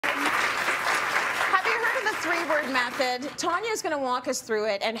three-word method. Tanya's going to walk us through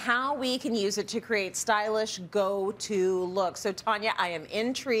it and how we can use it to create stylish go-to looks. So Tanya, I am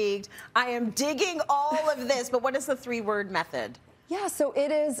intrigued. I am digging all of this, but what is the three-word method? Yeah, so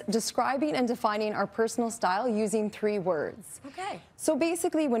it is describing and defining our personal style using 3 words. Okay. So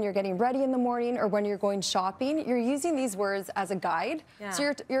basically, when you're getting ready in the morning or when you're going shopping, you're using these words as a guide. Yeah.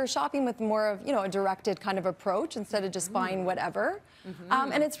 So you're shopping with more of, a directed kind of approach instead of just buying whatever.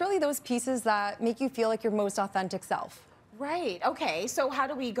 And it's really those pieces that make you feel like your most authentic self. Right. Okay. So how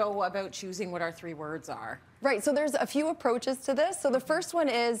do we go about choosing what our 3 words are? Right, so there's a few approaches to this. So the first one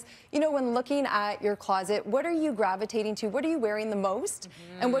is, when looking at your closet, what are you gravitating to? What are you wearing the most?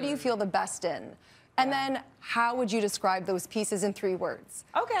 And what do you feel the best in? And then how would you describe those pieces in 3 words?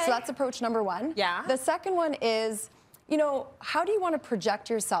 Okay. So that's approach number 1. Yeah. The second one is, how do you want to project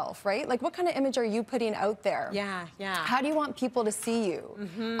yourself, right? Like, what kind of image are you putting out there? Yeah, yeah. How do you want people to see you?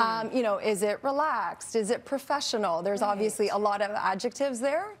 Is it relaxed? Is it professional? There's obviously a lot of adjectives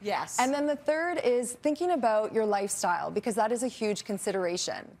there. Yes. And then the third is thinking about your lifestyle, because that is a huge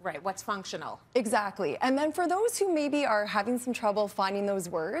consideration. Right, what's functional? Exactly. And then for those who maybe are having some trouble finding those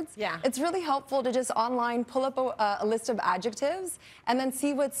words, it's really helpful to just online pull up a list of adjectives and then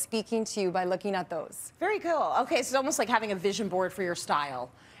see what's speaking to you by looking at those. Very cool. Okay, so it's almost like having a vision board for your style.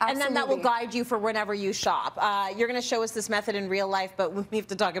 Absolutely. And then that will guide you for whenever you shop. You're going to show us this method in real life, but we have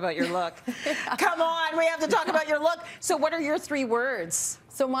to talk about your look. Come on, we have to talk about your look. So what are your 3 words?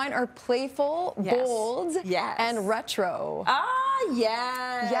 So mine are playful, bold, and retro. Ah,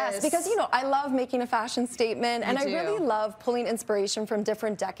 yes. Yes, because, I love making a fashion statement, and I really love pulling inspiration from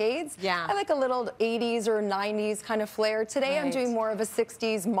different decades. Yeah. I like a little 80s or 90s kind of flair. Today I'm doing more of a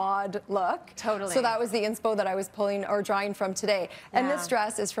 60s mod look. Totally. So that was the inspo that I was pulling or drawing from today. And this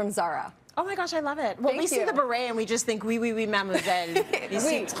dress is from Zara. Oh my gosh, I love it. Well, we see the beret and we just think, oui, mademoiselle.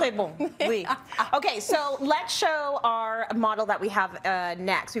 Ici, très bon. Oui. Okay, so let's show our model that we have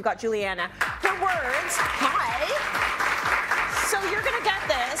next. We've got Juliana. Her words, hi. So you're going to get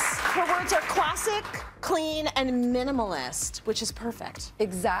this. Her words are classic, clean, and minimalist, which is perfect.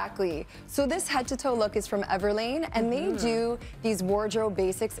 Exactly. So this head-to-toe look is from Everlane, and they do these wardrobe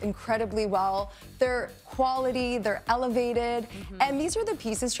basics incredibly well. They're quality, they're elevated, and these are the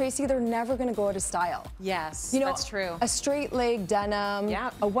pieces, Tracy, they're never going to go out of style. Yes, that's true. A straight leg denim,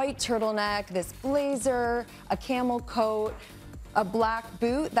 a white turtleneck, this blazer, a camel coat, a black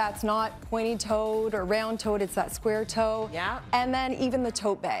boot that's not pointy-toed or round-toed, it's that square toe, and then even the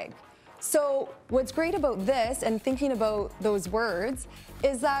tote bag. So what's great about this and thinking about those words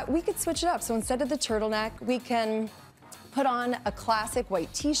is that we could switch it up. So instead of the turtleneck, we can put on a classic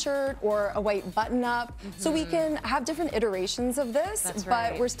white t-shirt or a white button-up. So we can have different iterations of this,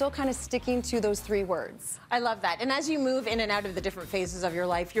 but we're still kind of sticking to those 3 words. I love that. And as you move in and out of the different phases of your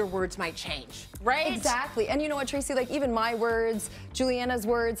life, your words might change, right? Exactly. And you know what, Tracy, like even my words, Juliana's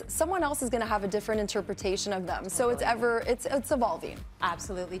words, someone else is going to have a different interpretation of them. So it's evolving.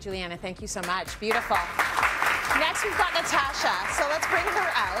 Absolutely, Juliana, thank you so much. Beautiful. Next, we've got Natasha. So let's bring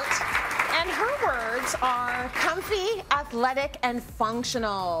her out. And her words are comfy, athletic, and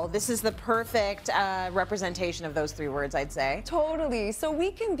functional. This is the perfect representation of those 3 words, I'd say. Totally. So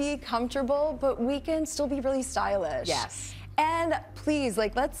we can be comfortable, but we can still be really stylish. Yes. And please,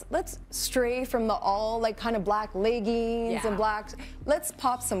 like, let's stray from the all kind of black leggings and black. Let's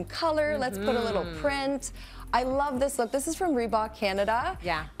pop some color. Let's put a little print. I love this look. This is from Reebok Canada.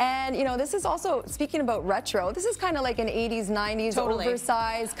 Yeah. And this is also, speaking about retro, this is kind of like an 80s, 90s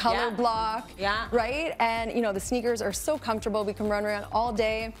oversized color block. Yeah. Right? And the sneakers are so comfortable. We can run around all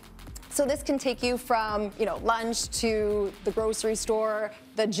day. So this can take you from, lunch to the grocery store,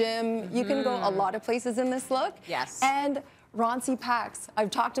 the gym. You can go a lot of places in this look. Yes. And Roncy packs.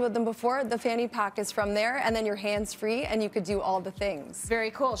 I've talked about them before. The fanny pack is from there, and then you're hands-free, and you could do all the things. Very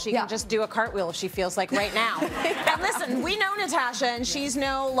cool. She can just do a cartwheel if she feels like right now. And listen, we know Natasha, and she's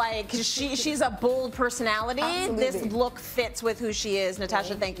she's a bold personality. Absolutely. This look fits with who she is.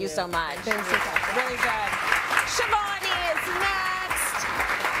 Natasha, thank you so much. Thanks, Natasha. Really good. Shivani is next.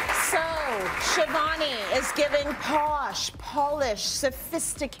 So, Shivani is giving posh, polished,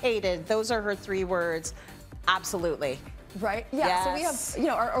 sophisticated. Those are her 3 words. Absolutely. Right? Yeah. Yes. So we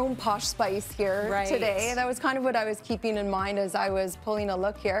have, our own posh spice here today. That was kind of what I was keeping in mind as I was pulling a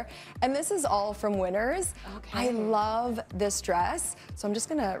look here. And this is all from Winners. Okay. I love this dress. So I'm just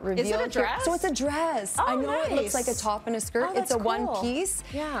going to reveal it. Is it a dress? Here. So it's a dress. Oh, I know nice. it looks like a top and a skirt. Oh, it's a cool. one piece.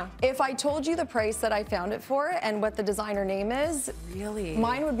 Yeah. If I told you the price that I found it for and what the designer name is, really,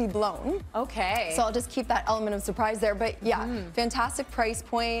 mine would be blown. Okay. So I'll just keep that element of surprise there. But yeah, fantastic price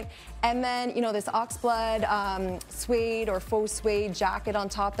point. And then, this oxblood suede suede or faux suede jacket on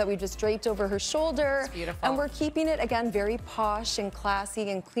top that we just draped over her shoulder. It's beautiful. And we're keeping it, again, very posh and classy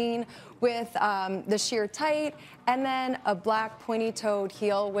and clean with the sheer tight, and then a black pointy-toed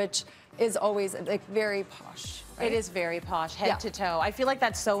heel, which is always like very posh. Right? It is very posh, head to toe. I feel like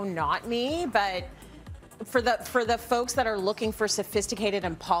that's so not me, but for the folks that are looking for sophisticated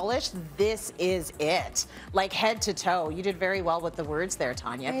and polished, this is it. Like head to toe. You did very well with the words there,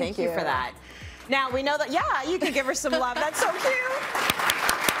 Tanya. Thank you for that. Now we know that, yeah, you can give her some love. That's so cute.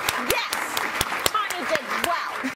 Yes.